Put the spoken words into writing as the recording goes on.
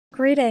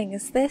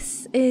Greetings,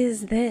 this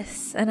is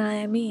This, and I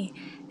am me,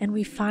 and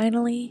we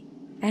finally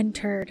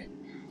entered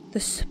the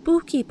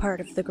spooky part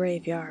of the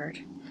graveyard.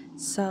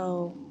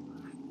 So,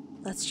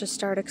 let's just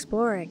start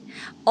exploring.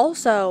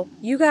 Also,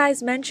 you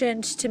guys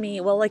mentioned to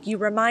me, well, like, you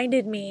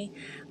reminded me,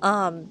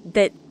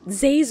 that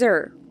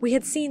Zazer, we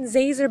had seen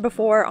Zazer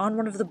before on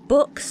one of the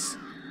books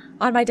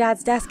on my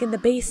dad's desk in the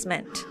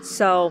basement.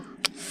 So,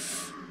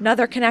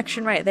 another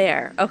connection right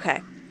there.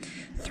 Okay.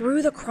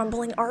 Through the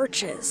crumbling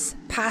arches,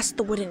 past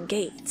the wooden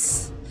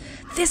gates.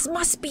 This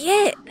must be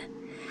it!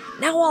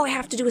 Now all I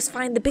have to do is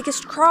find the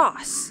biggest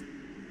cross.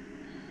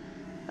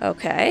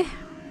 Okay.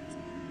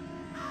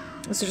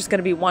 Is there just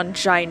gonna be one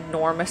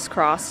ginormous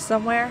cross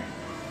somewhere?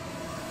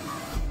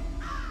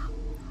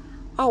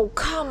 Oh,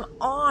 come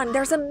on!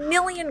 There's a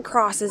million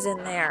crosses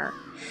in there!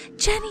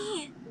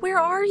 Jenny! Where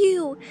are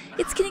you?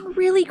 It's getting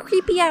really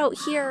creepy out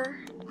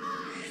here.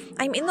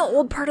 I'm in the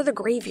old part of the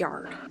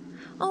graveyard.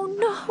 Oh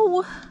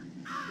no!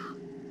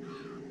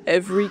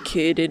 Every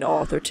kid in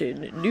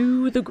Arthurton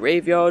knew the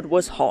graveyard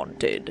was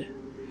haunted.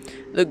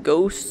 The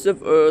ghosts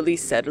of early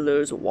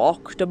settlers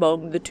walked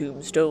among the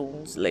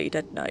tombstones late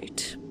at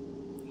night,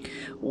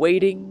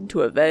 waiting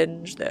to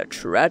avenge their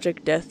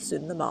tragic deaths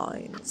in the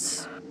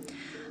mines.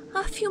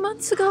 A few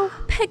months ago,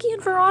 Peggy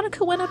and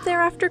Veronica went up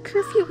there after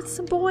curfew with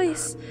some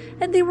boys,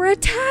 and they were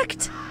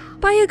attacked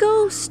by a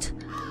ghost.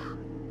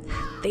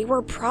 They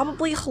were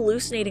probably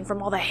hallucinating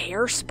from all the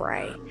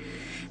hairspray.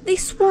 They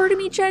swore to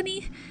me,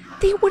 Jenny,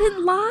 they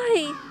wouldn't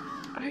lie.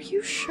 Are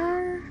you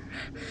sure?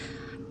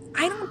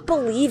 I don't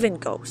believe in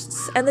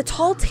ghosts, and the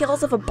tall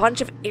tales of a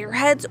bunch of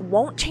airheads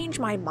won't change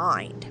my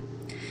mind.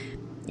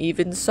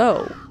 Even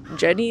so,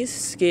 Jenny's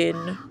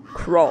skin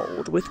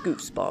crawled with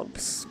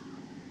goosebumps.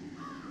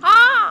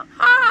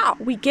 Ah!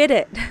 We get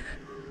it.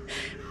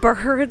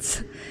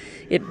 Birds.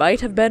 It might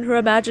have been her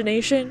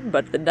imagination,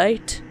 but the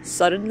night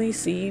suddenly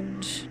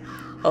seemed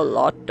a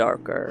lot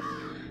darker.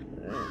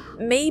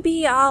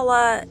 Maybe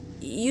I'll,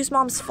 use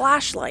Mom's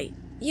flashlight.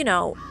 You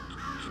know,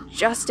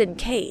 just in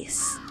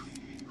case.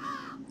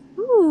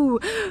 Ooh.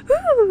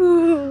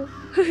 Ooh.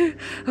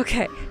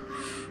 Okay.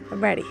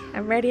 I'm ready.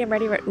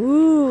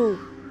 Ooh.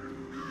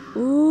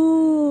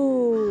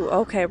 Ooh.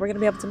 Okay, we're gonna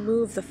be able to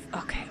move the...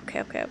 Okay.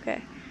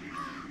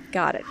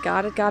 Got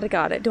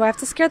it. Do I have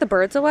to scare the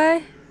birds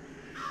away?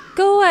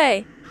 Go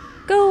away!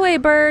 Go away,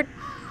 bird!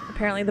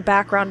 Apparently the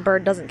background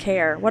bird doesn't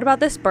care. What about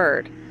this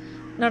bird?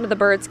 None of the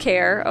birds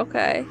care.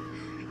 Okay.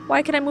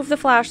 Why can I move the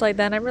flashlight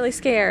then? I'm really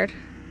scared.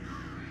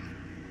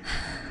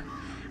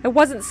 I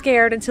wasn't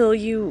scared until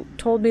you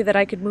told me that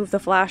I could move the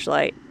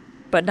flashlight,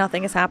 but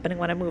nothing is happening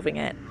when I'm moving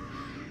it.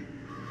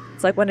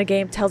 It's like when a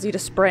game tells you to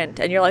sprint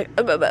and you're like,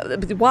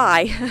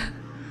 why?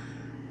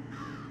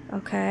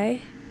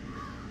 Okay.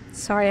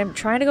 Sorry, I'm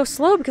trying to go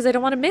slow because I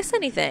don't want to miss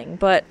anything,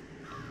 but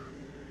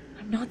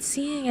I'm not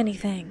seeing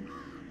anything.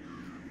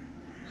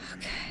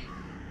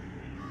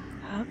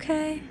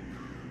 Okay.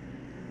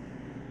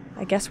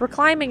 I guess we're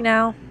climbing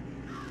now.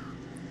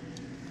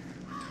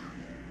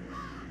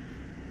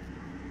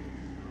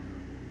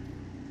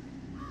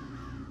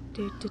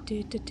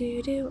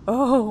 Do.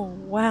 Oh,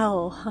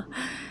 well.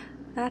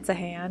 That's a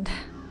hand.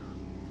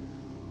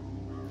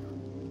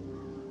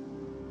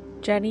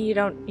 Jenny, you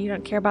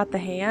don't care about the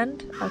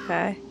hand?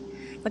 Okay.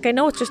 Like, I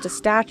know it's just a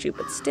statue,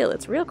 but still,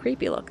 it's real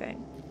creepy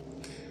looking.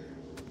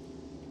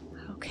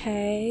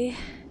 Okay.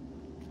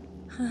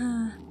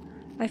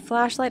 My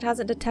flashlight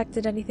hasn't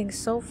detected anything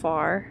so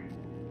far.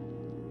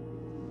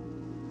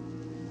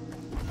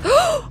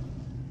 Oh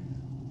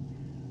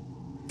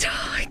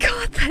my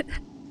god,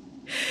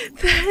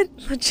 that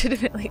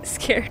legitimately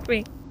scared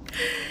me.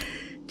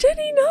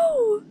 Jenny,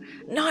 no!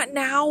 Not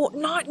now!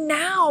 Not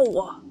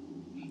now!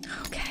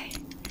 Okay.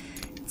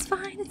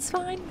 It's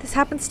fine. This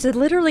happens to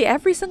literally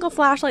every single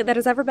flashlight that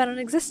has ever been in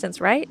existence,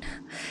 right?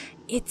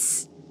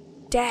 It's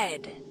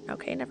dead.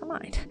 Okay, never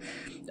mind.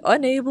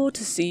 Unable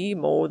to see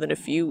more than a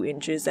few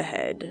inches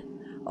ahead,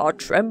 our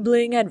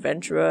trembling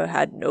adventurer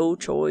had no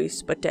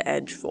choice but to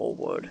edge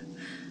forward,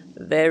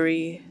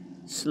 very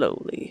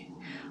slowly.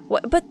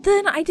 What? But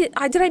then did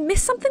I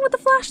miss something with the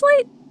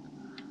flashlight?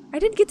 I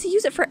didn't get to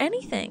use it for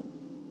anything.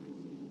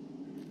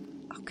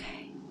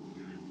 Okay.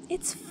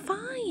 It's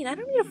fine. I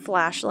don't need a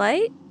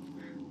flashlight.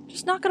 I'm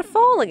just not gonna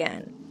fall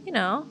again, you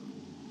know.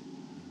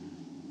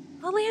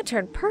 A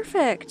lantern,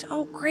 perfect.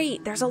 Oh,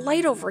 great. There's a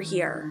light over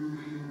here.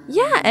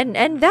 Yeah,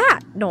 and that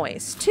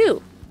noise,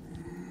 too.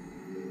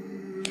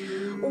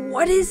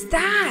 What is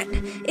that?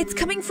 It's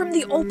coming from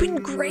the open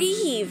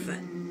grave.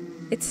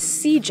 It's a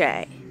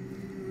CJ.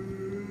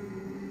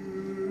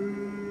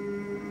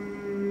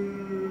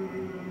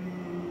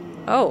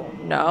 Oh,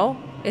 no.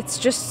 It's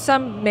just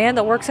some man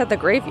that works at the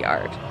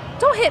graveyard.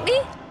 Don't hit me.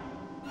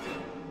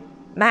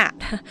 Matt.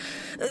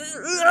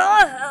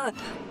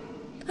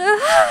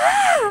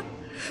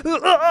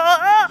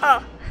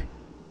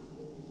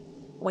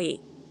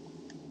 Wait.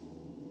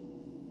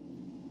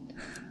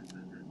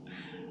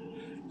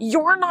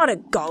 You're not a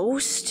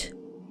ghost?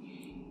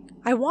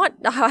 I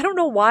don't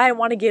know why I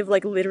want to give,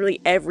 like,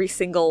 literally every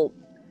single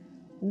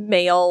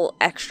male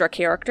extra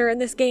character in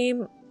this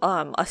game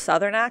a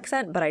southern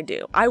accent, but I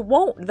do. I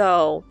won't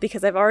though,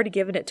 because I've already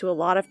given it to a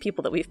lot of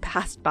people that we've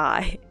passed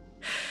by.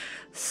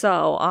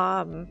 So,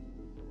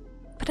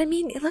 but I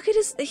mean, look at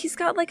he's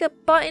got like a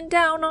button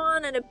down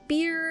on and a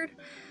beard.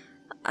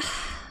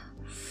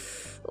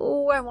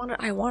 Oh, I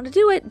want to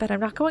do it, but I'm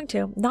not going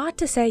to. Not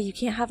to say you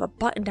can't have a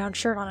button down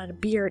shirt on and a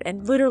beard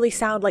and literally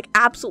sound like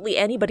absolutely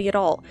anybody at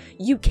all.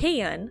 You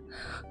can.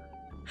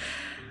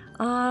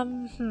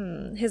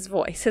 His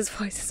voice.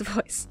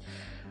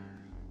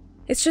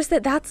 It's just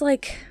that that's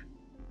like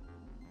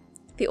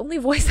the only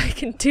voice I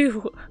can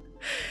do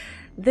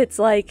that's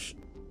like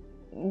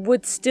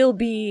would still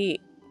be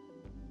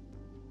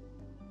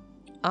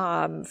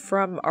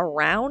from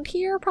around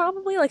here,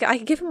 probably. Like, I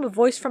could give him a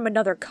voice from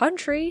another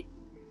country,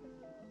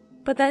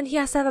 but then he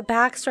has to have a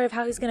backstory of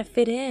how he's gonna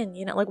fit in,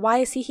 you know? Like, why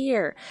is he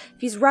here?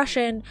 If he's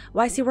Russian,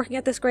 why is he working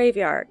at this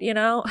graveyard, you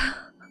know?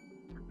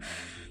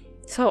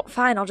 So,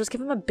 fine, I'll just give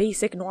him a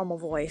basic, normal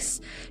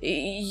voice.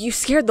 You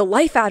scared the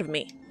life out of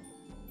me.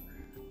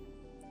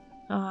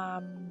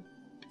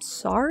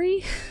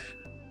 Sorry?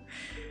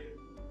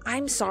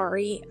 I'm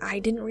sorry. I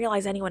didn't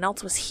realize anyone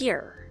else was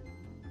here.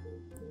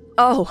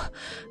 Oh,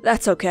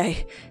 that's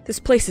okay. This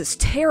place is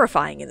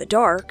terrifying in the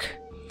dark.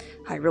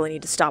 I really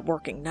need to stop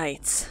working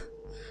nights.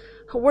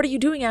 What are you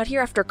doing out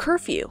here after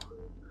curfew?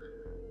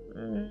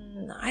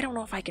 I don't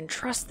know if I can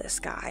trust this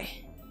guy.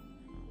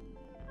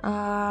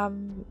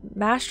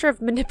 Master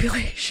of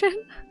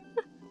manipulation?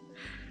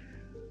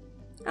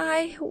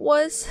 I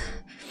was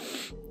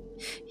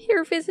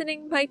here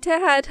visiting my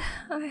dad.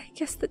 I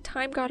guess the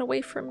time got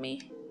away from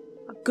me.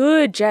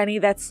 Good, Jenny.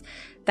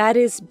 That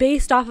is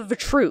based off of a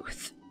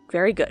truth.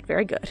 Very good,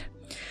 very good.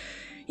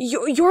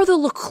 You're the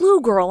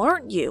LeClue girl,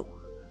 aren't you?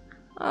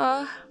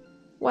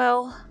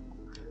 Well,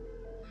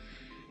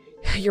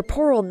 your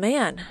poor old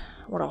man.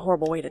 What a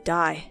horrible way to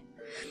die.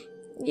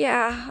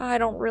 Yeah, I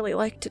don't really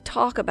like to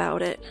talk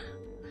about it.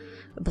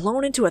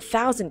 Blown into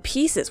 1,000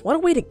 pieces. What a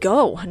way to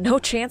go. No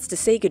chance to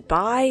say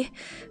goodbye.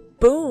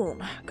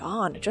 Boom.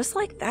 Gone. Just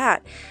like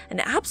that. An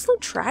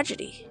absolute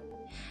tragedy.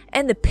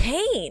 And the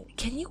pain.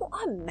 Can you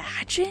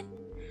imagine?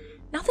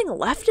 Nothing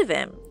left of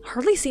him.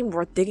 Hardly seemed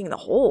worth digging the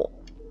hole.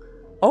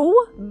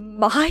 Oh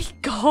my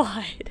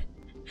god.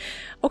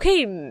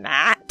 Okay,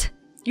 Matt.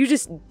 You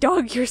just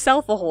dug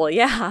yourself a hole,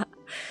 yeah.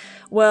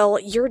 Well,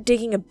 you're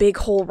digging a big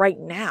hole right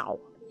now.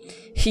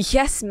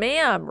 Yes,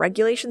 ma'am.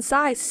 Regulation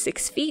size,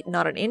 6 feet,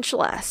 not an inch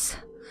less.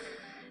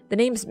 The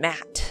name's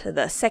Matt.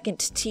 The second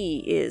T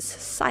is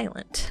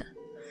silent.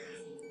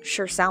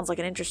 Sure sounds like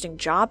an interesting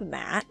job,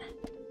 Matt.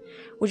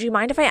 Would you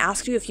mind if I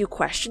asked you a few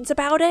questions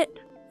about it?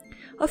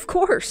 Of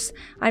course.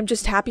 I'm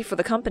just happy for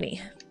the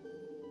company.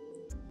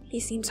 He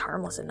seems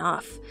harmless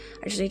enough.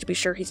 I just need to be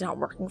sure he's not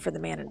working for the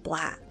man in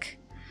black.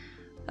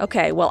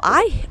 Okay, well,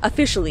 I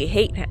officially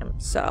hate him,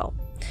 so...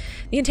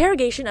 The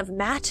interrogation of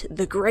Matt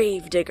the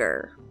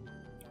Gravedigger.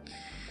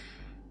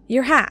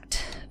 Your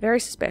hat. Very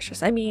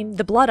suspicious. I mean,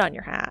 the blood on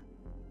your hat.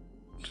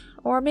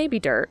 Or maybe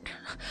dirt.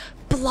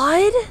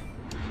 Blood?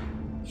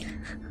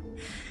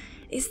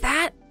 Is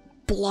that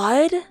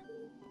blood?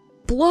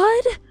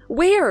 Blood?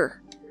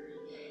 Where?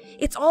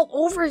 It's all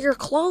over your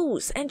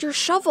clothes and your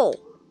shovel.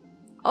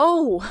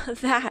 Oh,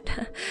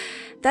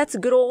 that's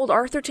good old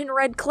Arthurton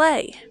red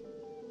clay.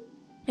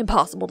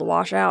 Impossible to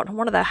wash out.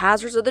 One of the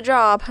hazards of the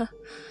job.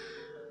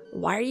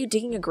 Why are you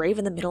digging a grave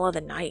in the middle of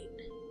the night?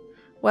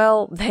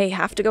 Well, they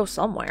have to go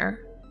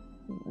somewhere.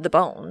 The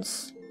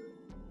bones.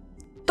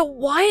 The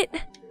what?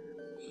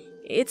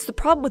 It's the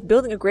problem with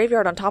building a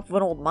graveyard on top of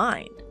an old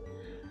mine.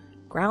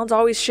 Ground's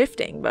always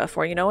shifting.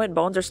 Before you know it,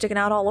 bones are sticking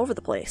out all over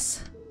the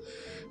place.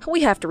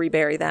 We have to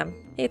rebury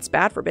them. It's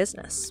bad for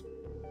business.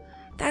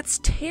 That's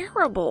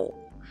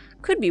terrible.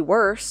 Could be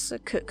worse.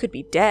 Could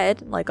be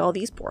dead, like all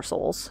these poor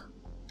souls.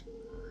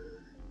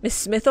 Miss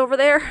Smith over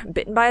there,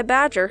 bitten by a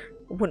badger.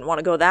 Wouldn't want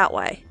to go that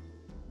way.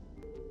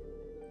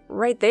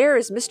 Right there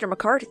is Mr.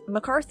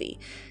 McCarthy.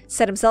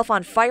 Set himself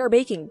on fire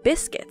baking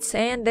biscuits.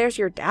 And there's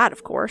your dad,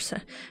 of course.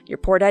 Your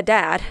poor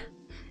dad.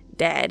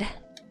 Dead.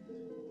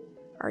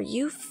 Are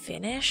you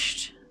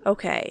finished?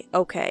 Okay.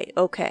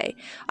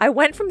 I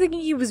went from thinking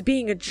he was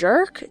being a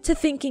jerk to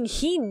thinking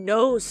he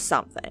knows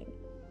something.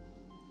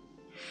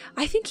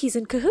 I think he's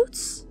in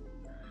cahoots.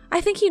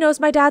 I think he knows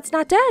my dad's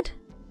not dead.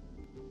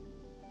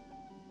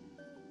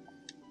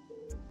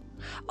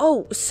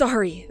 Oh,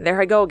 sorry.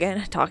 There I go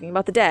again, talking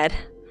about the dead.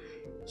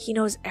 He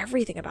knows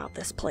everything about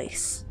this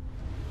place.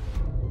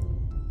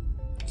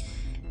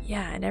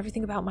 Yeah, and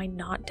everything about my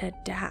not dead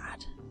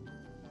dad.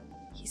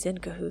 He's in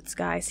cahoots,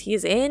 guys. He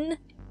is in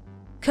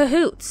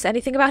cahoots.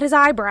 Anything about his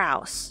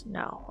eyebrows?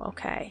 No.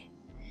 Okay.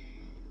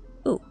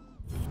 Ooh.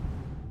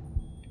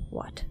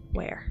 What?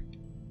 Where?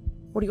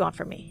 What do you want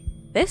from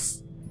me?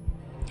 This?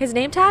 His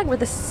name tag with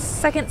the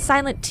second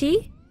silent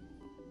T?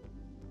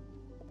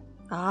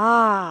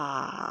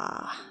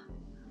 Ah.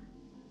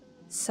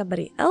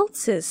 Somebody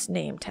else's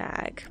name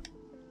tag.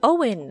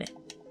 Owen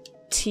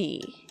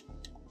T.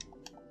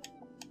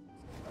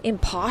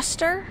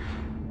 Imposter?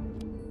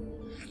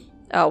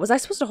 Oh, was I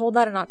supposed to hold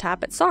that and not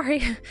tap it?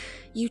 Sorry.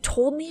 You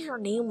told me her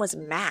name was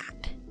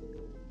Matt.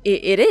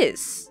 It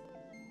is,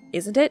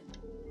 isn't it?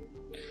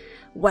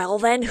 Well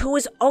then, who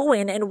is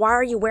Owen and why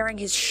are you wearing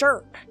his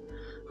shirt?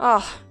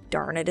 Oh,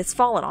 darn it, it's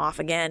fallen off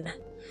again.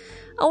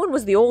 Owen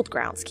was the old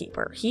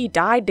groundskeeper. He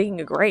died digging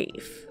a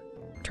grave.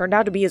 Turned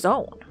out to be his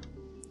own.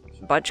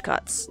 Budget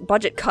cuts?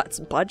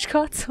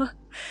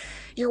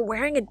 You're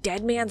wearing a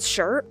dead man's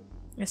shirt?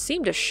 I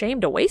seemed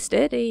ashamed to waste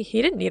it.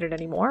 He didn't need it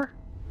anymore.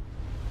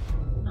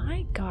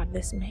 My god,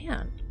 this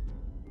man.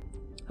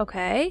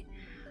 Okay.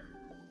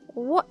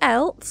 What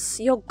else?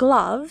 Your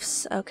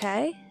gloves,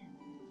 okay.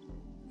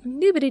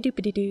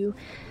 Doobity-doopity-doo.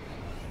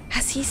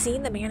 Has he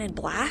seen the man in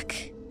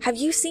black? Have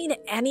you seen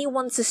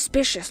anyone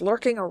suspicious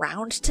lurking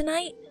around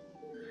tonight?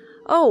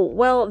 Oh,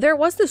 well, there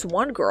was this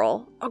one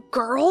girl. A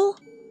girl?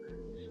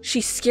 She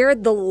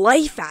scared the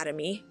life out of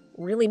me.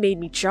 Really made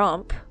me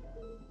jump.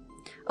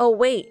 Oh,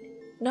 wait.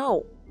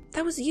 No,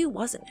 that was you,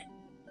 wasn't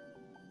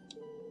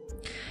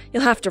it?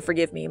 You'll have to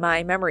forgive me.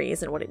 My memory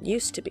isn't what it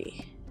used to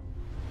be.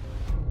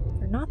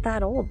 You're not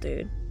that old,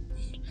 dude.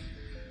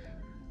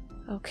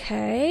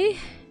 Okay.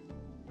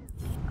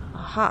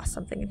 Aha,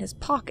 something in his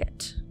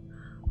pocket.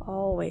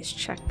 Always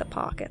check the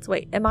pockets.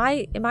 Wait, am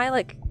I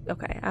like...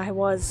 Okay, I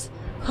was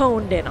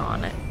honed in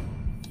on it.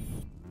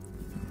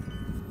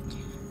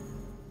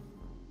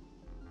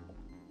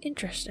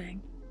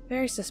 Interesting.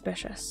 Very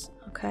suspicious.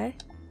 Okay.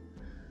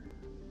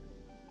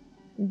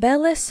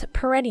 Bellis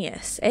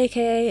perennius,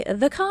 aka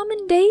the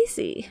common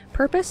daisy.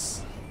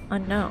 Purpose?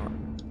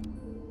 Unknown.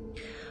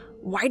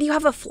 Why do you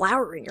have a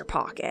flower in your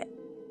pocket?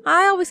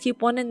 I always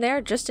keep one in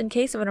there just in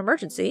case of an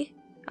emergency.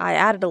 I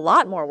added a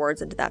lot more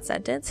words into that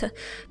sentence.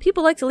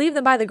 People like to leave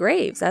them by the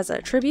graves as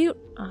a tribute.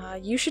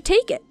 You should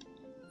take it.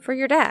 For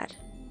your dad.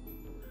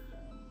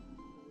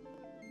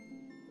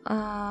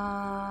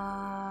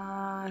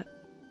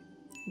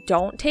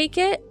 Don't take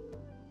it?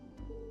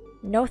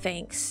 No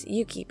thanks.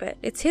 You keep it.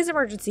 It's his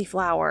emergency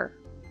flower.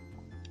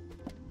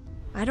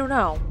 I don't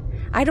know.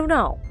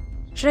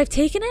 Should I have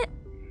taken it?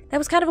 That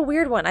was kind of a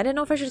weird one. I didn't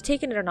know if I should have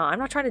taken it or not. I'm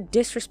not trying to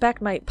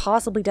disrespect my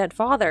possibly dead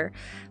father,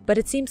 but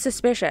it seems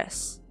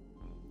suspicious.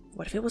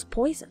 What if it was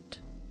poisoned?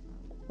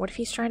 What if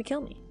he's trying to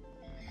kill me?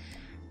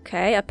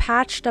 Okay, a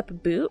patched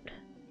up boot.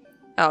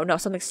 Oh no,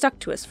 something stuck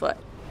to his foot.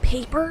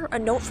 Paper? A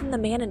note from the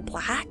man in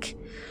black?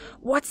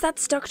 What's that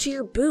stuck to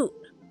your boot?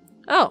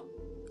 Oh,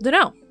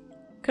 dunno.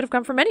 Could have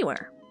come from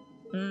anywhere.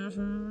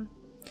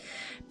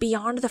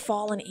 Beyond the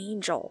fallen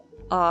angel.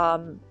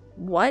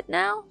 What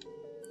now?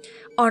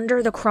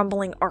 Under the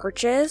crumbling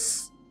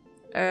arches?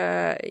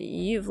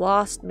 You've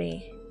lost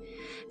me.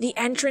 The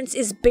entrance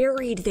is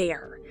buried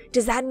there.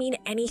 Does that mean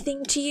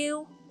anything to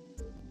you?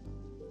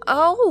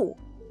 Oh!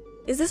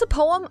 Is this a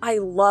poem? I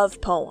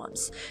love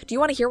poems. Do you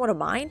want to hear one of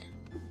mine?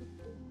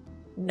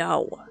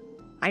 No.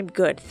 I'm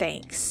good,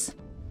 thanks.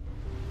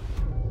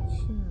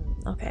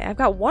 Okay, I've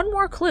got one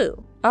more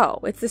clue. Oh,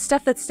 it's the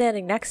stuff that's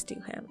standing next to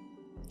him.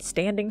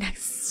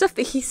 Stuff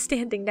that he's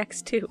standing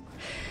next to.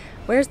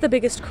 Where's the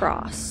biggest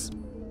cross?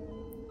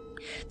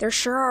 There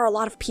sure are a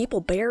lot of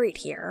people buried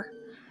here.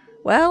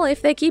 Well, if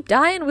they keep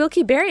dying, we'll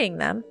keep burying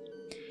them.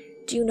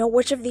 Do you know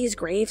which of these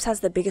graves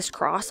has the biggest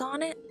cross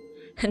on it?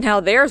 Now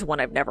there's one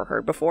I've never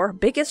heard before.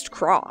 Biggest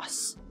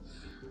cross.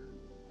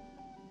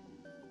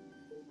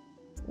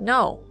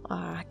 No,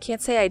 I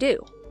can't say I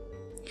do.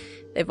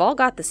 They've all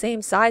got the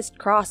same sized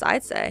cross,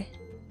 I'd say.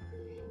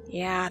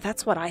 Yeah,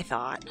 that's what I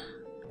thought.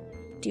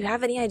 Do you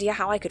have any idea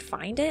how I could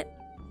find it?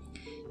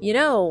 You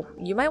know,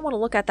 you might want to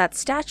look at that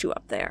statue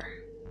up there.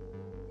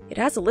 It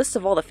has a list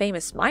of all the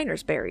famous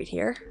miners buried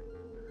here.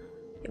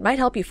 It might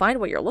help you find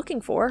what you're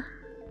looking for.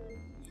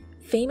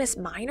 Famous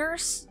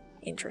miners?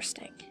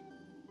 Interesting.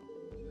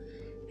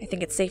 I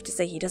think it's safe to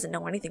say he doesn't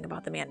know anything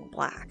about the man in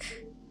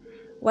black.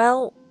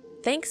 Well,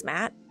 thanks,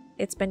 Matt.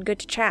 It's been good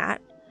to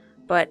chat.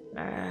 But,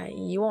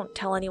 you won't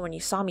tell anyone you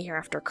saw me here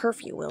after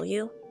curfew, will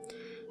you?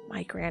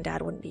 My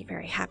granddad wouldn't be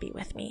very happy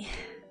with me.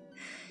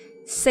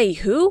 Say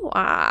who?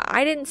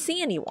 I didn't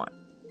see anyone.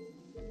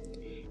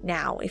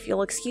 Now, if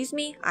you'll excuse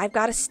me, I've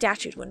got a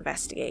statue to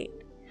investigate.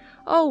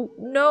 Oh,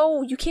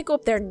 no, you can't go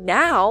up there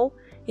now.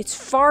 It's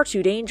far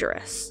too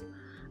dangerous.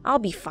 I'll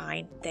be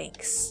fine,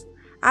 thanks.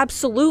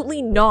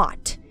 Absolutely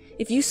not.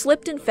 If you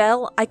slipped and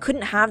fell, I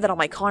couldn't have that on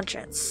my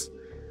conscience.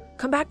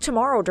 Come back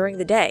tomorrow during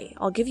the day.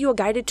 I'll give you a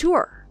guided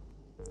tour.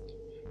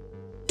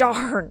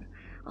 Darn.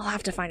 I'll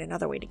have to find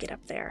another way to get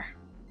up there.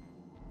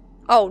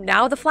 Oh,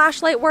 now the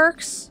flashlight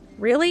works?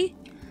 Really?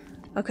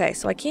 Okay,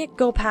 so I can't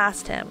go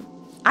past him.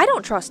 I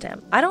don't trust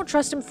him. I don't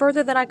trust him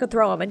further than I could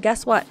throw him. And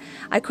guess what?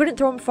 I couldn't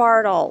throw him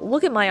far at all.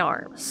 Look at my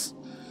arms.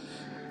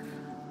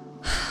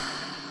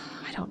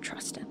 I don't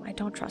trust him. I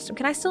don't trust him.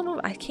 Can I still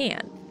move? I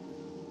can.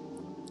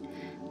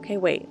 Okay,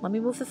 wait. Let me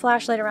move the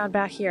flashlight around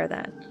back here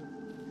then.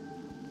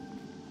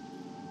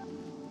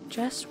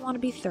 Just want to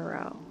be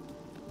thorough.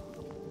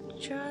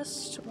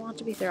 Just want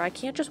to be thorough. I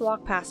can't just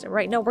walk past him.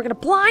 Right, no, we're going to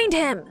blind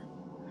him!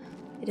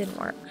 It didn't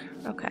work.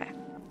 Okay.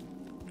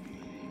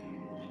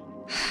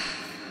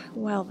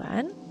 Well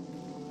then.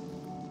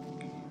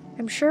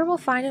 I'm sure we'll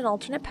find an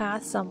alternate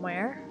path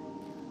somewhere.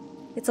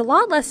 It's a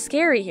lot less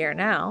scary here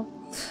now.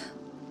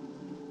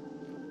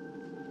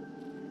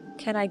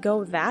 Can I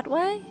go that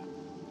way?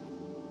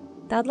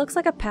 That looks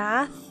like a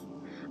path.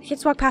 I can't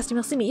just walk past him,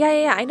 he'll see me.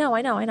 Yeah, I know.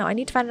 I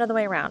need to find another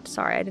way around.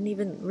 Sorry, I didn't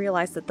even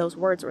realize that those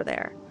words were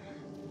there.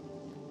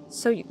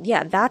 So,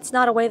 yeah, that's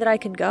not a way that I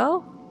can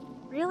go?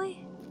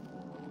 Really?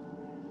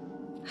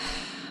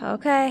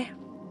 Okay.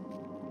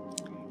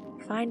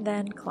 Fine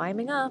then,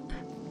 climbing up.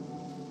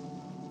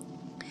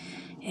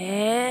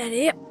 And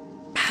yep.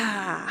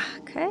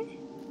 Okay.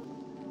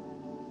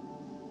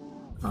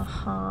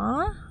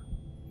 Uh-huh.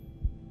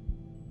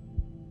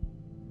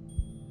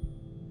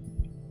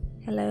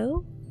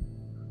 Hello?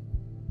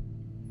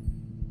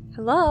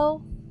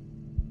 Hello?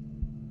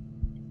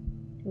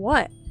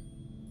 What?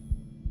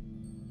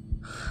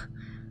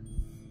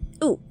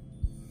 Ooh.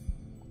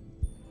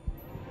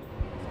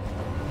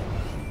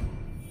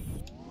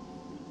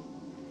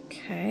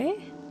 Okay.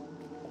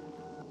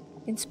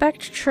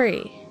 Inspect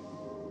tree.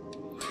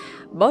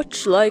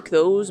 Much like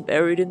those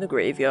buried in the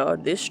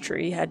graveyard, this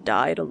tree had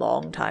died a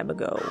long time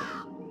ago.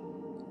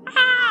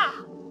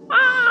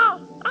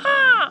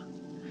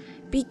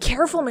 Be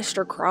careful,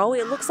 Mr. Crow.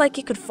 It looks like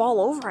it could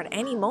fall over at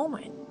any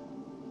moment.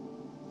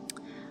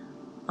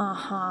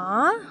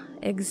 Uh-huh.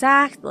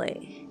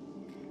 Exactly.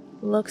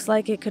 Looks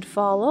like it could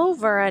fall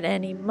over at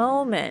any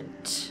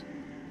moment.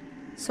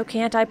 So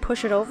can't I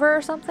push it over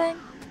or something?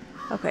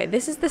 Okay,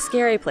 this is the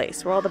scary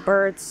place where all the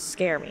birds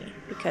scare me.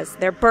 Because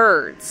they're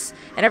birds.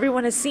 And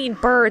everyone has seen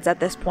birds at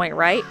this point,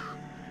 right?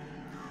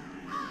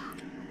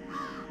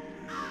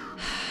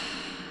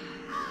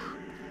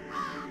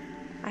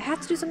 I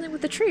have to do something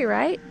with the tree,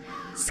 right?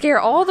 Scare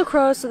all the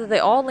crows so that they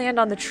all land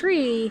on the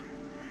tree.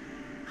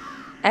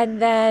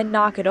 And then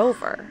knock it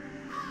over.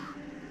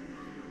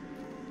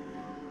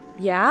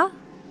 Yeah?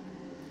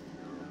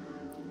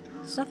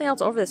 There's nothing else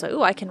over this way.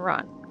 Ooh, I can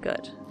run.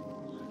 Good.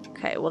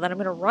 Okay, well then I'm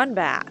gonna run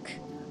back.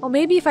 Oh,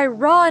 maybe if I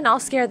run, I'll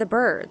scare the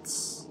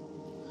birds.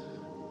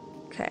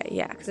 Okay,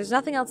 yeah, because there's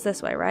nothing else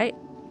this way, right?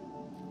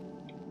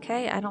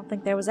 Okay, I don't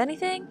think there was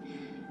anything.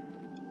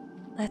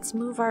 Let's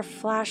move our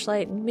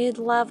flashlight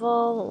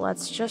mid-level.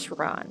 Let's just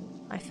run.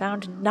 I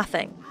found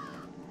nothing.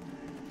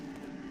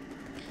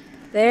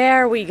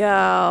 There we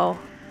go.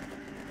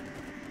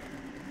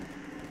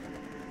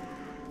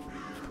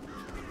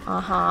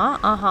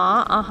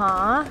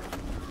 Uh-huh.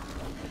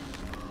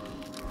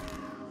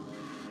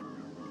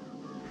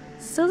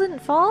 Still didn't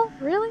fall?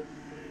 Really?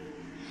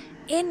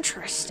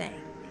 Interesting.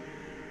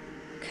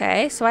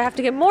 Okay, so I have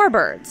to get more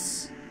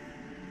birds.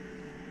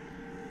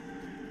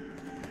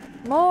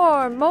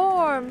 More.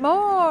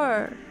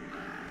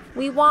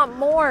 We want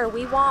more.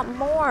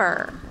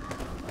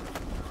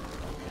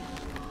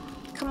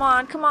 Come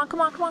on.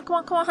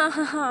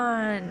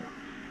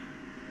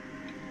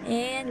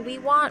 And we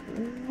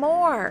want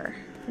more.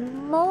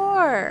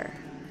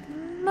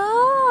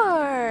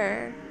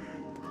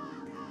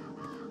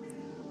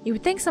 You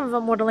would think some of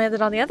them would have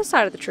landed on the other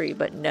side of the tree,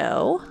 but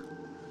no.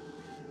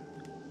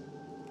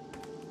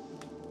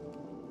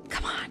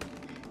 Come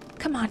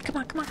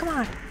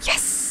on.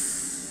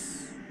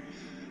 Yes!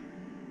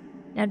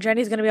 Now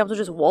Jenny's gonna be able to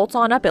just waltz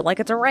on up it like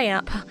it's a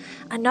ramp.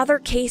 Another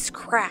case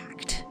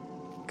cracked.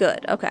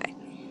 Good, okay.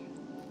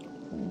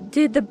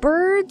 Did the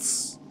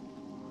birds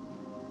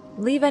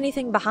leave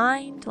anything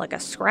behind? Like a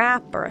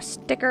scrap or a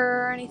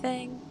sticker or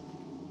anything?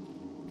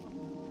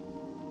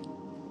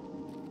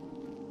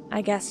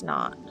 I guess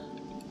not.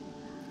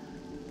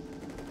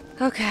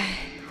 Okay.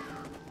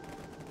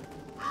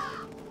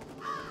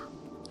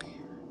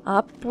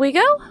 Up we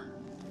go.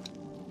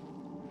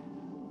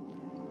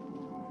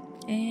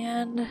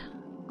 And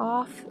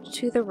off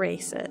to the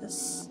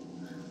races.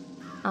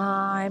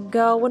 I'm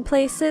going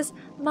places.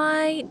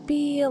 Might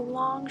be a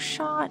long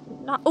shot.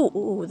 Not.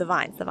 Ooh, the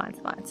vines.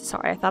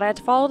 Sorry, I thought I had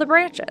to follow the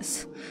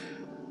branches.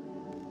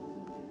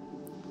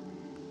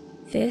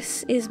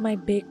 This is my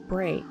big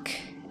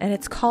break. And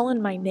it's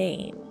calling my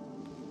name.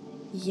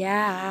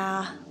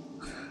 Yeah.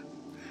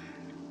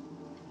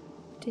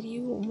 Did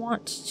you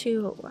want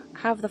to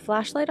have the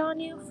flashlight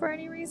on you for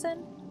any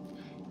reason?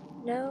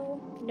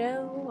 No?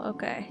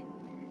 Okay.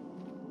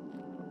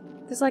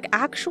 There's like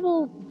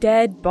actual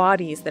dead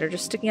bodies that are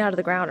just sticking out of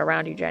the ground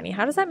around you, Jenny.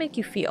 How does that make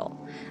you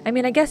feel? I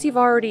mean, I guess you've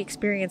already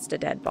experienced a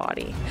dead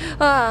body.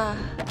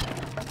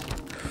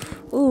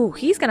 Ooh,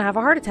 he's gonna have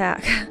a heart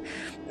attack.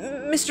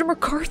 Mr.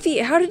 McCarthy,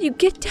 how did you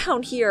get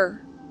down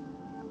here?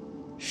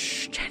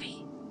 Shh,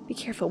 Jenny. Be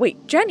careful.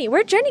 Wait, Jenny,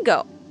 where'd Jenny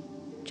go?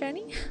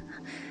 Jenny?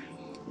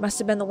 Must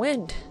have been the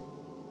wind.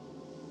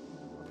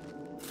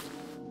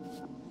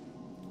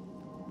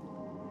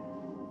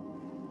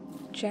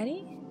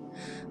 Jenny?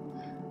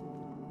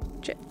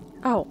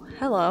 Oh,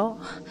 hello.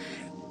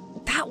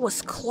 That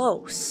was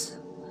close.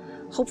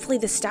 Hopefully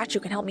this statue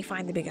can help me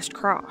find the biggest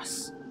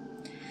cross.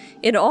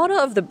 In honor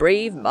of the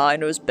brave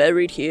miners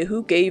buried here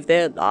who gave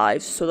their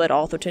lives so that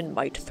Arthurton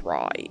might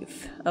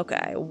thrive.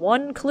 Okay,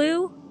 one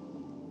clue?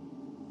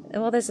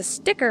 Well, there's a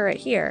sticker right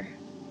here.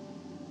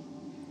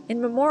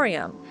 In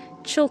memoriam,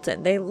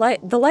 Chilton, the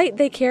light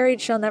they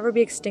carried shall never be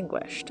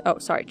extinguished. Oh,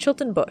 sorry,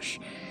 Chilton Bush.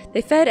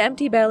 They fed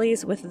empty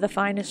bellies with the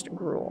finest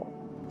gruel.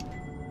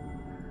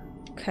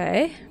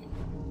 Okay.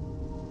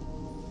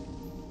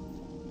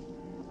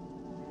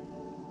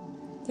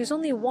 There's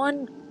only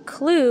one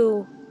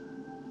clue,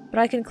 but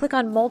I can click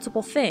on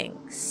multiple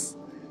things.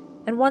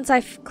 And once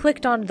I've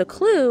clicked on the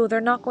clue,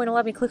 they're not going to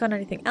let me click on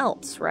anything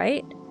else,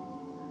 right?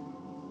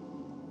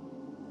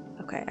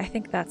 Okay, I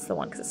think that's the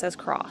one because it says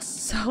cross.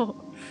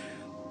 So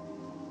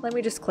let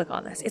me just click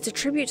on this. It's a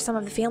tribute to some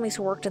of the families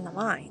who worked in the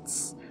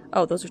mines.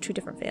 Oh, those are two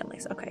different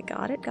families. Okay,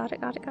 got it.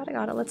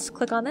 Let's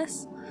click on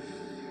this.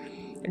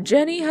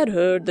 Jenny had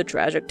heard the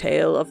tragic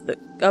tale of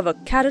a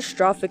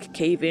catastrophic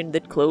cave-in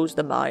that closed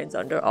the mines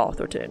under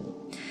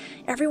Arthurton.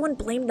 Everyone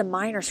blamed the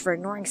miners for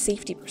ignoring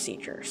safety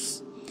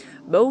procedures.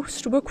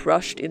 Most were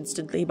crushed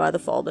instantly by the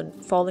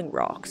falling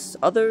rocks.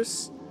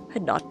 Others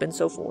had not been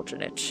so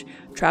fortunate,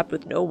 trapped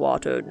with no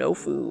water, no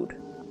food,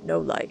 no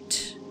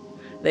light.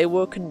 They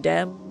were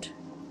condemned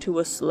to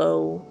a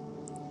slow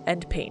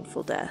and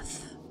painful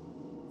death.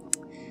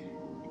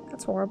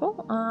 That's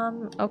horrible.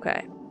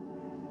 Okay.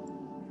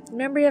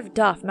 Memory of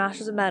Duff,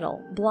 Masters of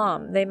Metal,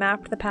 Blum. They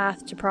mapped the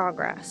path to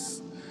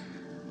progress.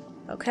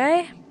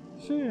 Okay.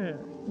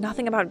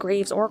 Nothing about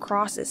graves or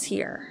crosses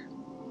here.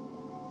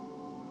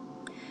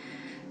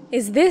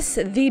 Is this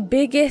the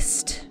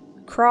biggest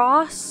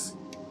cross?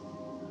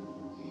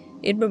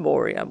 In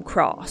Memoriam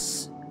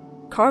Cross.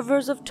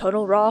 Carvers of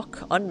tunnel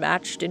rock,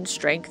 unmatched in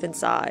strength and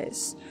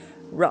size.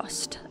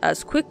 Rust,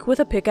 as quick with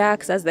a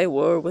pickaxe as they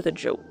were with a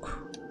joke.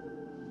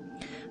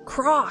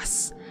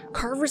 Cross!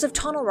 Carvers of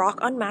tunnel rock,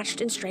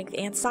 unmatched in strength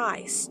and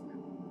size.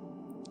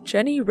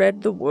 Jenny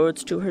read the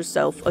words to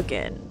herself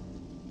again.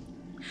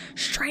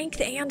 Strength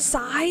and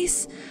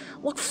size?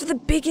 Look for the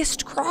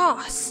biggest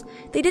cross.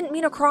 They didn't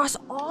mean a cross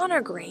on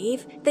a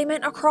grave. They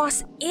meant a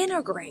cross in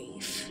a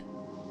grave.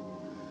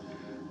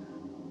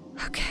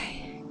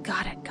 Okay.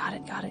 Got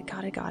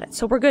it.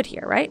 So we're good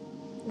here, right?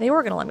 They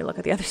were going to let me look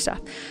at the other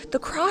stuff. The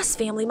Cross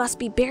family must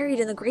be buried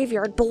in the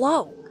graveyard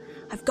below.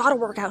 I've got to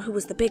work out who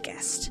was the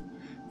biggest.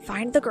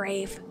 Find the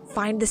grave.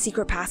 Find the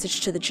secret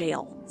passage to the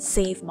jail.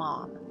 Save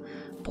Mom.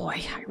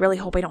 Boy, I really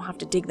hope I don't have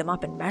to dig them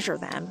up and measure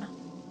them.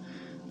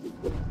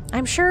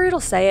 I'm sure it'll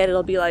say it.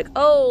 It'll be like,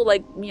 oh,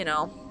 like, you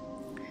know,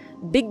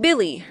 Big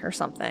Billy or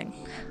something.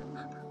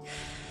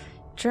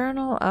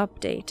 Journal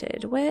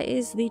updated. Where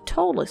is the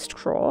tallest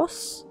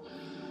cross?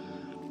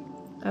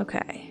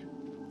 Okay.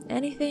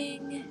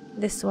 Anything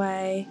this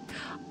way?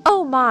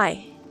 Oh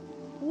my!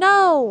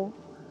 No!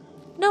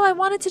 No, I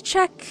wanted to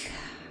check.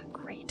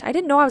 Great. I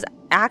didn't know I was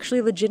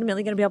actually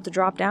legitimately going to be able to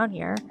drop down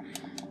here.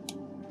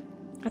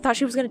 I thought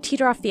she was going to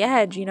teeter off the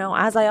edge, you know,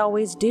 as I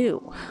always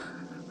do.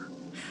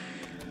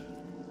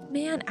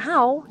 Man,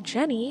 ow,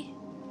 Jenny.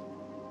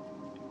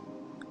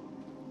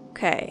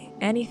 Okay,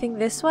 anything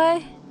this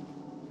way?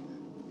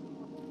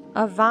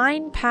 A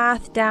vine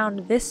path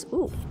down this...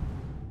 Ooh.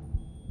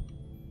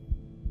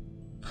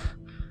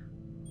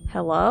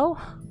 Hello?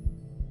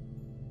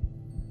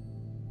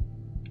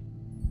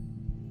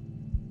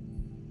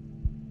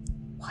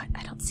 What?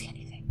 I don't see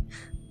anything.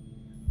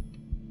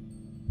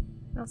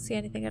 I don't see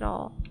anything at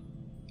all.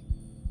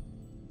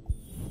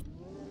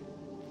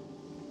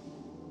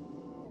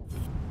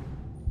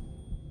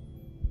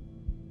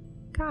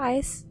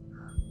 Guys,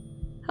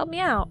 help me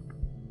out.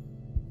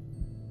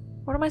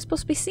 What am I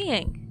supposed to be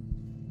seeing?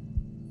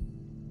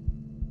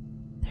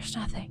 There's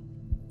nothing.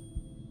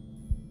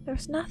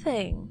 There's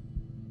nothing.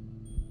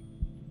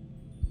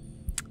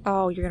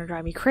 Oh, you're gonna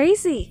drive me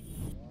crazy.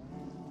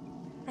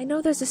 I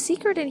know there's a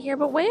secret in here,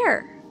 but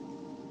where?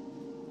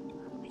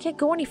 I can't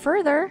go any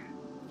further.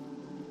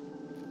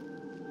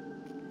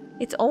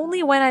 It's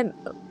only when I'm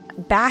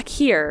back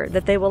here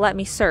that they will let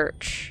me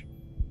search.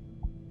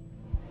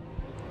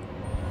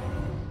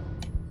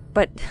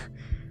 But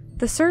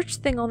the search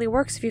thing only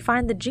works if you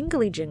find the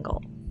jingly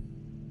jingle.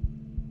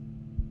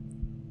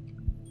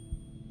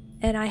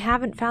 And I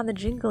haven't found the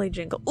jingly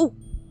jingle. Ooh!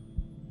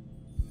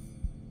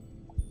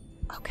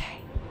 Okay.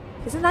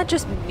 Isn't that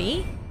just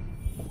me?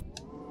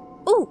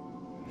 Ooh!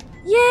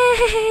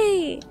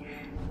 Yay!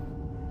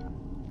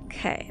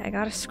 Okay, I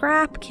got a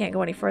scrap. Can't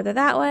go any further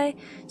that way.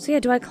 So yeah,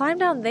 do I climb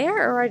down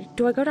there or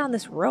do I go down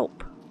this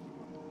rope?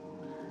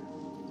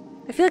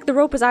 I feel like the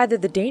rope is either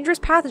the dangerous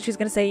path and she's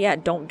gonna say, yeah,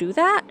 don't do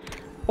that.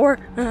 Or,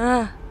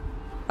 oh,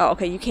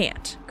 okay, you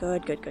can't.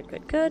 Good.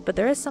 But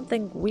there is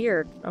something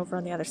weird over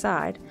on the other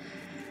side.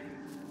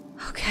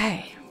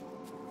 Okay.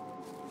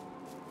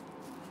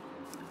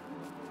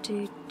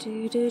 Do,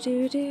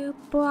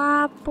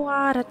 blah,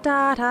 blah, da,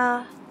 da,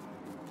 da.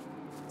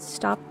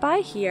 Stop by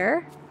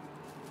here.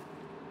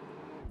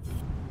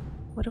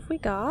 What have we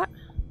got?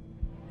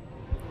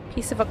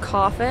 Piece of a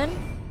coffin.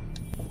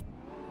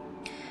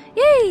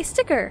 Yay,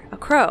 sticker! A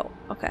crow.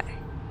 Okay.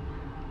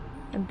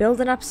 I'm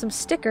building up some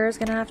stickers.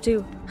 Gonna have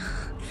to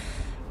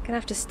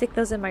stick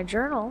those in my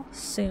journal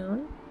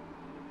soon.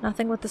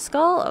 Nothing with the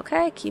skull.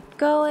 Okay, keep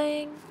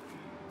going.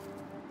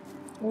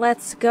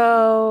 Let's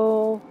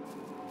go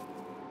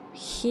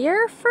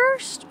here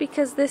first,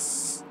 because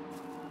this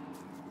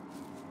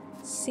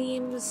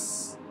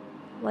seems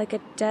like a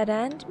dead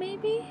end,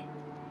 maybe?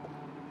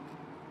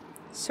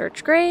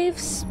 Search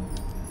graves.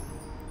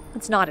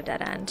 It's not a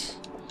dead end.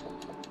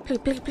 Blah,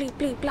 blah, blah,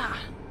 blah, blah.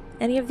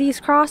 Any of these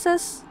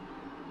crosses?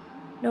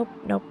 Nope,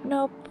 nope,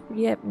 nope.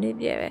 Yep,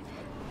 yep.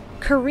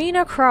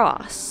 Karina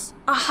Cross.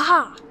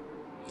 Aha!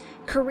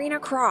 Karina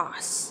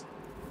Cross.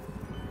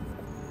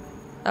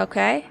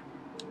 Okay.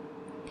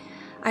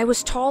 I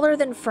was taller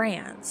than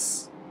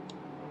Franz.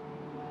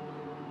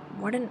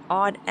 What an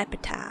odd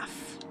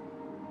epitaph.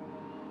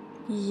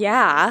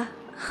 Yeah.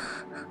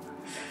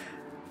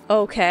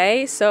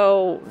 Okay,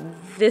 so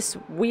this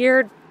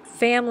weird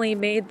family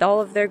made all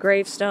of their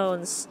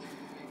gravestones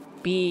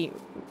be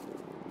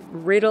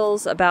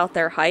riddles about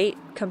their height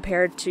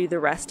compared to the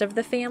rest of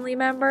the family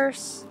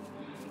members.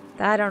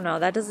 I don't know.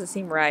 That doesn't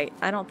seem right.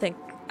 I don't think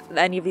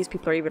any of these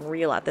people are even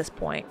real at this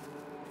point.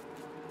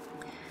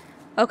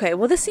 Okay,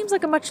 well this seems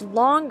like a much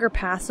longer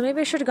path, so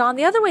maybe I should have gone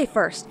the other way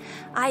first.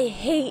 I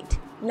hate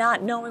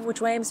not knowing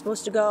which way I'm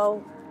supposed to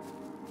go,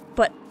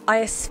 but I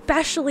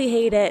especially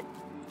hate it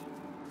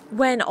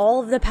when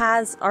all of the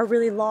paths are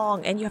really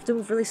long and you have to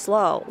move really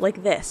slow,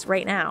 like this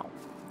right now.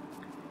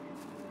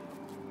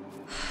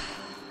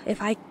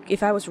 If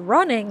I was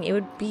running, it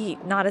would be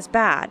not as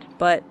bad,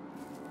 but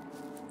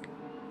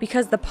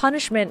because the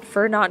punishment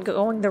for not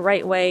going the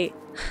right way,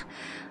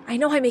 I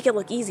know I make it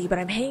look easy, but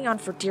I'm hanging on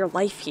for dear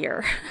life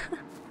here.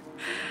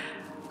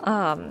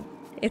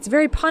 It's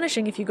very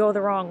punishing if you go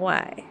the wrong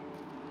way,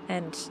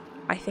 and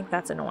I think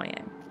that's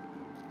annoying.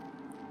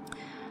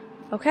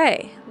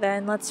 Okay,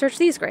 then let's search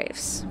these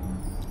graves.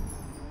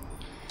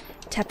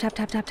 Tap, tap,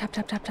 tap, tap, tap,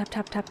 tap, tap, tap,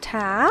 tap, tap,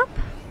 tap.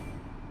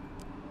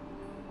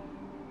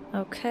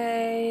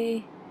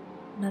 Okay.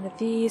 None of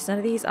these, none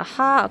of these.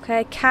 Aha,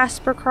 okay.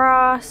 Casper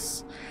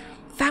Cross.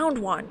 Found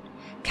one.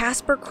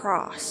 Casper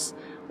Cross.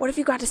 What have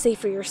you got to say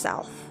for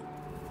yourself?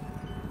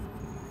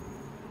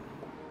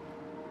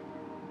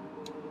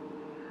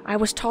 I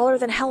was taller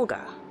than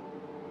Helga.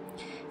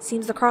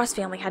 Seems the Cross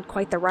family had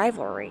quite the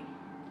rivalry.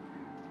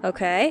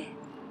 Okay.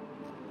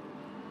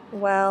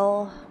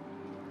 Well,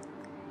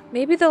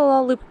 maybe they'll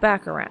all loop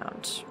back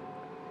around.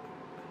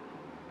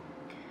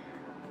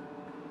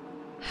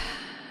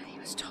 He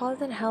was taller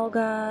than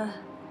Helga.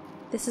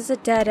 This is a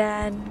dead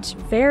end.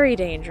 Very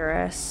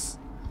dangerous.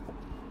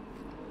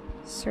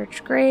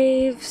 Search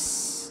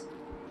graves.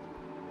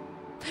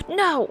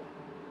 No!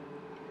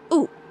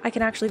 Ooh, I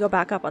can actually go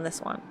back up on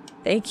this one.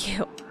 Thank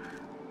you.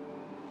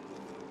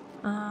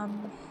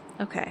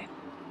 Okay.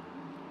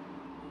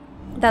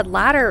 That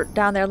ladder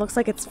down there looks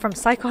like it's from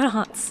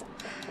Psychonauts.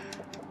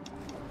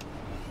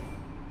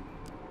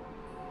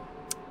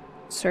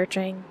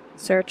 Searching,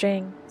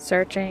 searching,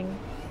 searching.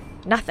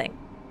 Nothing.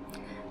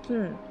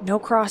 No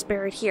cross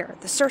buried here.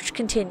 The search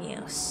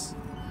continues.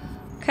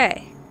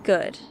 Okay,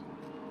 good.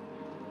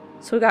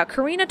 So we got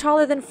Karina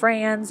taller than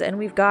Franz, and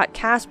we've got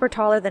Casper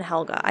taller than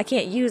Helga. I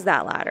can't use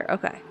that ladder.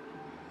 Okay.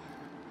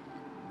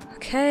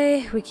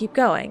 Okay, we keep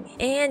going.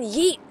 And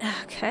yeet!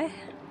 Okay.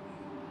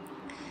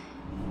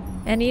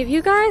 Any of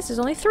you guys? There's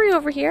only 3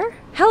 over here.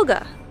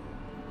 Helga!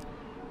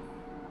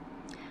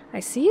 I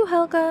see you,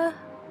 Helga.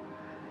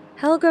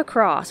 Helga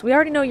Cross. We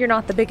already know you're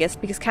not the biggest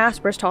because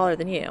Casper's taller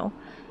than you.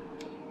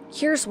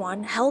 Here's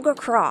one. Helga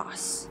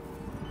Cross.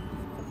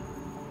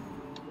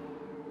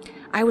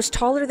 I was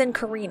taller than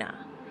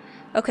Karina.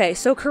 Okay,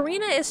 so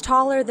Karina is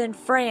taller than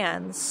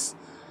Franz,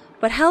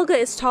 but Helga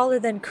is taller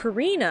than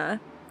Karina,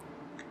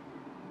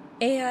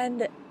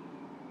 and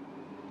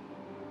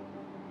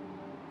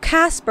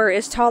Casper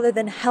is taller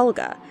than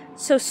Helga.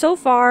 So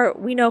far,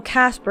 we know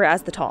Casper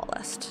as the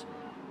tallest.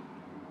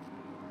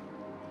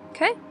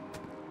 Okay?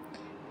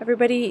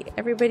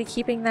 Everybody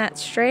keeping that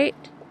straight?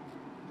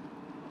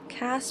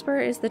 Casper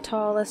is the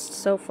tallest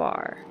so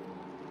far.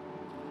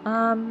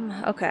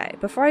 Okay.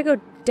 Before I go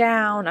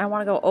down, I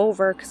want to go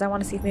over because I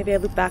want to see if maybe I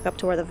loop back up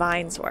to where the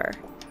vines were.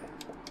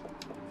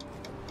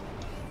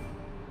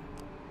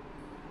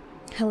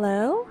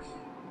 Hello?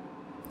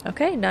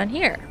 Okay, none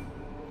here.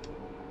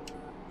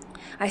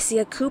 I see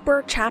a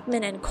Cooper,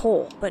 Chapman, and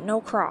Cole, but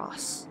no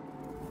cross.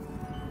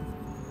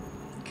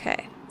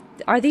 Okay.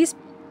 Are these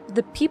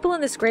the people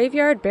in this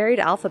graveyard buried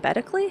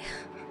alphabetically?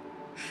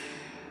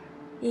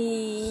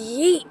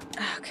 Yeet.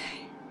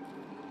 Okay.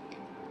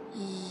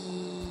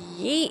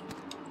 Yeet.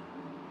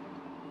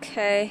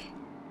 Okay.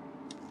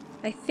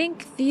 I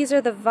think these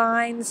are the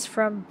vines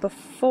from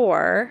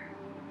before.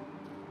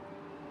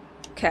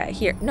 Okay,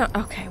 here. No,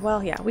 okay,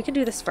 well, yeah, we can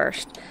do this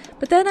first.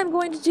 But then I'm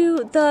going to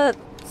do the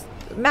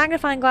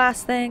magnifying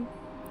glass thing.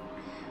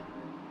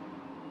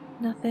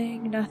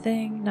 Nothing,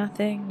 nothing,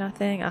 nothing,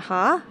 nothing.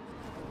 Aha.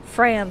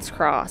 Franz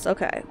Cross.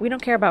 Okay, we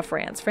don't care about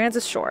Franz. Franz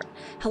is short.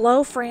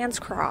 Hello, Franz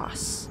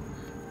Cross.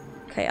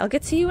 Okay, I'll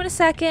get to you in a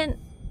second.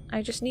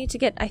 I just need to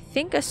get, I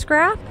think, a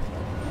scrap.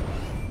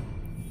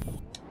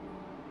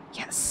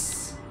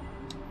 Yes.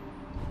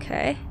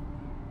 Okay.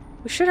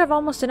 We should have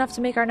almost enough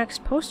to make our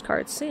next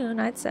postcard soon,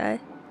 I'd say.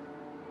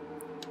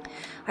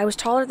 I was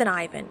taller than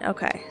Ivan.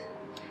 Okay.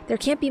 There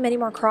can't be many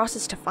more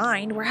crosses to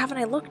find. Where haven't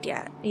I looked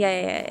yet? Yeah.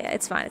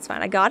 It's fine, it's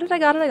fine. I got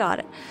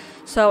it.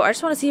 So, I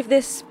just want to see if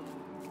this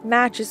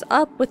matches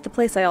up with the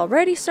place I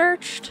already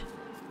searched.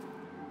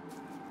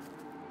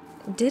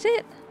 Did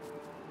it?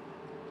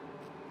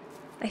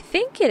 I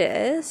think it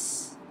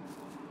is.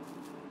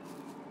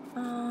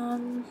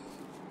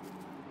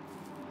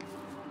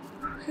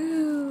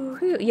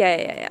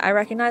 Yeah. I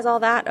recognize all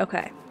that.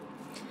 Okay.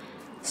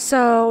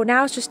 So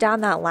now it's just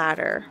down that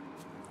ladder.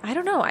 I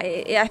don't know.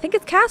 I think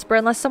it's Casper,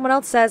 unless someone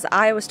else says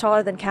I was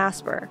taller than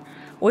Casper,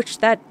 which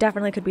that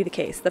definitely could be the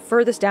case. The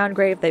furthest down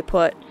grave they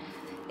put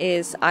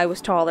is I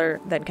was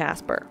taller than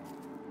Casper.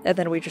 And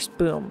then we just,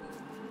 boom,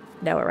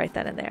 know it right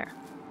then and there.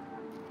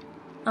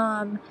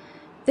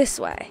 This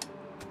way.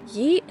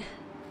 Yeet.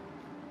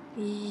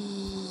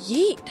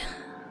 Yeet.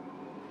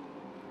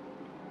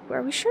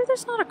 Are we sure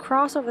there's not a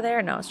cross over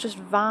there? No, it's just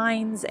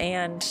vines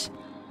and,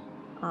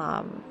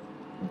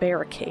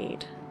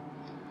 barricade.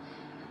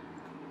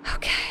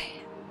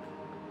 Okay.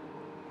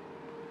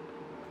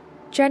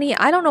 Jenny,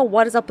 I don't know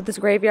what is up with this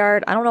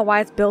graveyard. I don't know why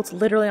it's built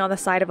literally on the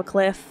side of a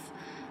cliff.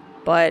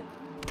 But,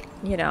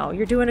 you know,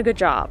 you're doing a good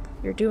job.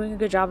 You're doing a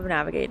good job of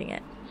navigating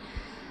it.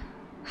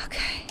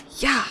 Okay.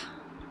 Yeah.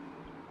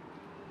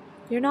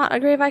 You're not a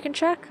grave I can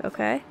check?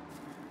 Okay.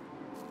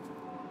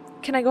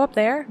 Can I go up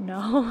there?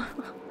 No.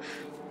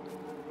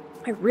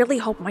 I really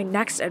hope my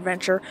next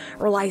adventure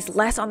relies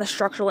less on the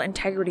structural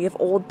integrity of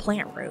old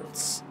plant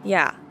roots.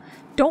 Yeah.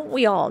 Don't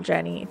we all,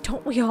 Jenny?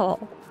 Don't we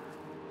all?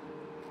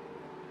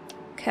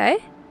 Okay.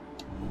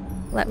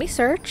 Let me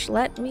search.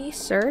 Let me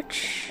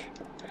search.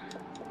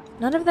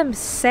 None of them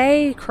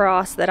say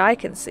cross that I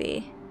can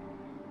see.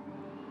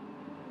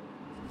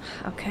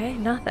 Okay,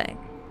 nothing.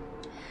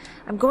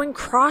 I'm going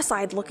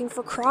cross-eyed looking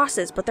for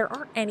crosses, but there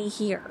aren't any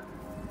here.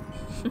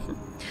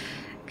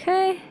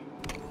 Okay.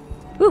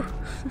 Ooh.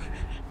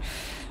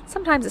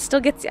 Sometimes it still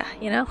gets ya,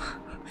 you know?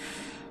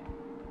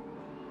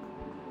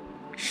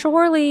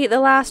 Surely the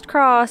last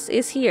cross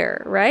is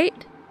here,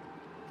 right?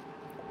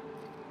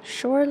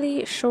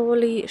 Surely.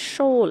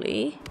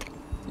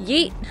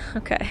 Yeet.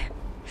 Okay.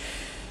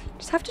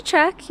 Just have to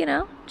check, you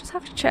know? Just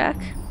have to check.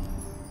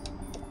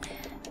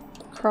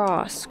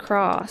 Cross.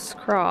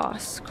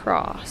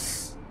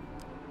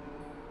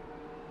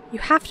 You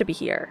have to be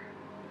here.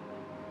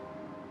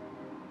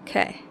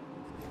 Okay.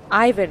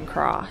 Ivan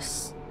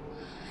Cross.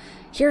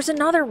 Here's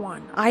another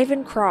one.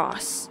 Ivan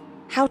Cross.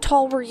 How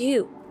tall were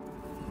you?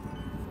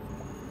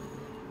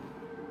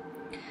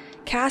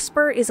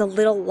 Casper is a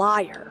little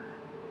liar.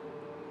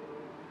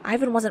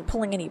 Ivan wasn't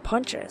pulling any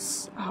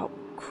punches. Oh,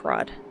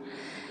 crud.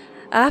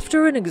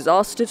 After an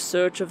exhaustive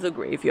search of the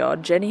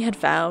graveyard, Jenny had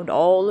found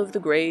all of the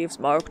graves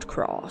marked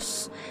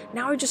cross.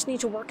 Now I just need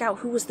to work out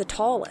who was the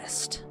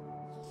tallest.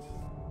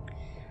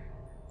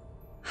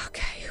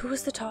 Okay, who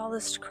was the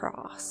tallest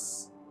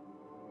cross?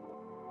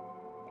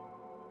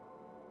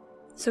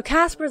 So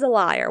Casper's a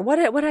liar. What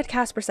had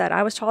Casper said?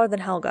 I was taller than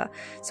Helga.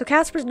 So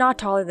Casper's not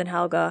taller than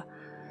Helga.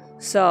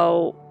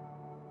 So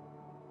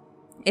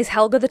is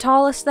Helga the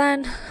tallest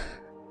then?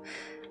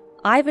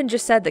 Ivan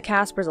just said that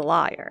Casper's a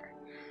liar.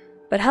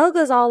 But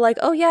Helga's all like,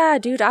 oh yeah,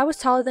 dude, I was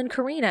taller than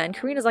Karina. And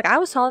Karina's like, I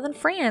was taller than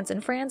Franz.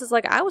 And Franz is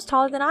like, I was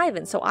taller than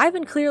Ivan. So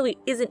Ivan clearly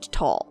isn't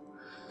tall.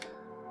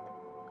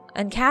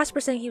 And Casper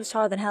saying he was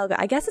taller than Helga.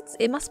 I guess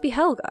it must be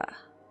Helga.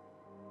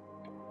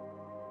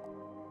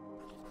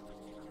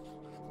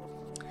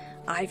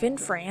 Ivan,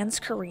 Franz,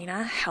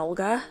 Karina,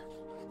 Helga,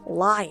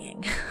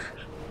 lying.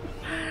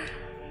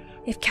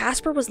 If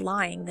Casper was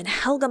lying, then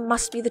Helga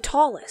must be the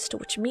tallest,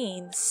 which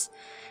means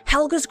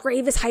Helga's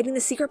grave is hiding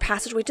the secret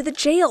passageway to the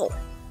jail.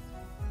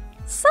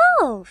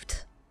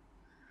 Solved!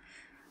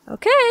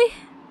 Okay.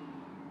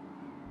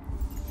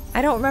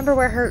 I don't remember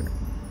where her...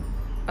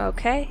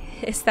 Okay.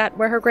 Is that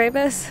where her grave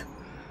is?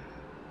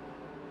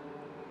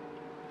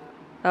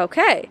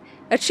 Okay.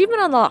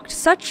 Achievement unlocked.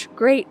 Such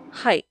great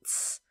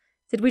heights.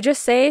 Did we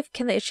just save?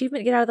 Can the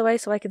achievement get out of the way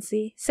so I can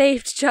see?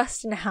 Saved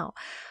just now.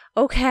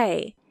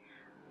 Okay.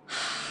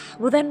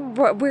 Well then,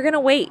 we're gonna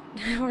wait.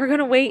 We're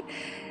gonna wait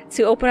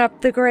to open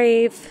up the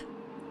grave.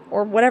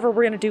 Or whatever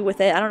we're gonna do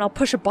with it. I don't know,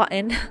 push a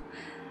button.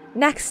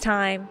 Next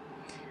time.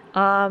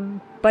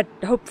 But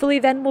hopefully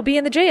then we'll be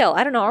in the jail.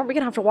 I don't know, aren't we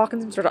gonna have to walk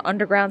in some sort of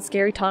underground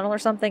scary tunnel or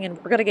something, and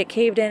we're gonna get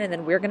caved in, and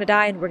then we're gonna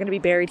die, and we're gonna be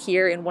buried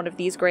here in one of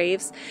these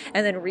graves,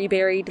 and then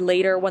reburied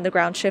later when the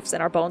ground shifts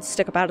and our bones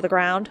stick up out of the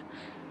ground?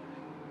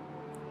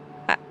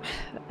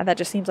 That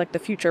just seems like the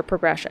future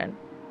progression.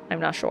 I'm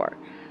not sure.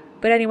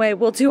 But anyway,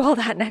 we'll do all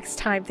that next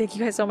time. Thank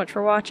you guys so much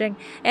for watching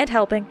and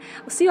helping.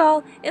 I'll see you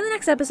all in the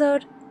next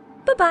episode.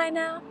 Bye-bye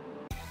now.